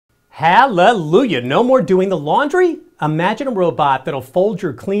Hallelujah! No more doing the laundry? Imagine a robot that'll fold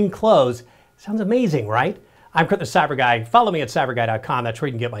your clean clothes. Sounds amazing, right? I'm Kurt the CyberGuy. Follow me at cyberguy.com. That's where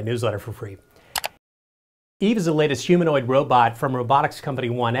you can get my newsletter for free. Eve is the latest humanoid robot from robotics company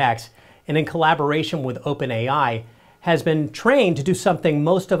 1X, and in collaboration with OpenAI, has been trained to do something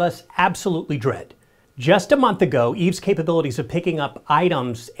most of us absolutely dread. Just a month ago, Eve's capabilities of picking up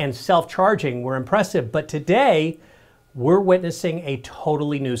items and self-charging were impressive, but today, we're witnessing a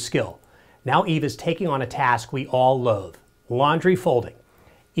totally new skill. Now Eve is taking on a task we all loathe: laundry folding.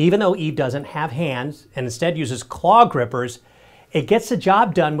 Even though Eve doesn't have hands and instead uses claw grippers, it gets the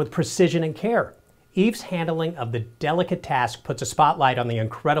job done with precision and care. Eve's handling of the delicate task puts a spotlight on the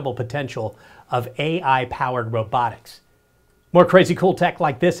incredible potential of AI-powered robotics. More crazy cool tech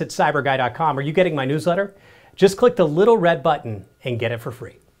like this at cyberguy.com. Are you getting my newsletter? Just click the little red button and get it for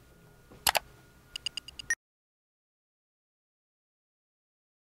free.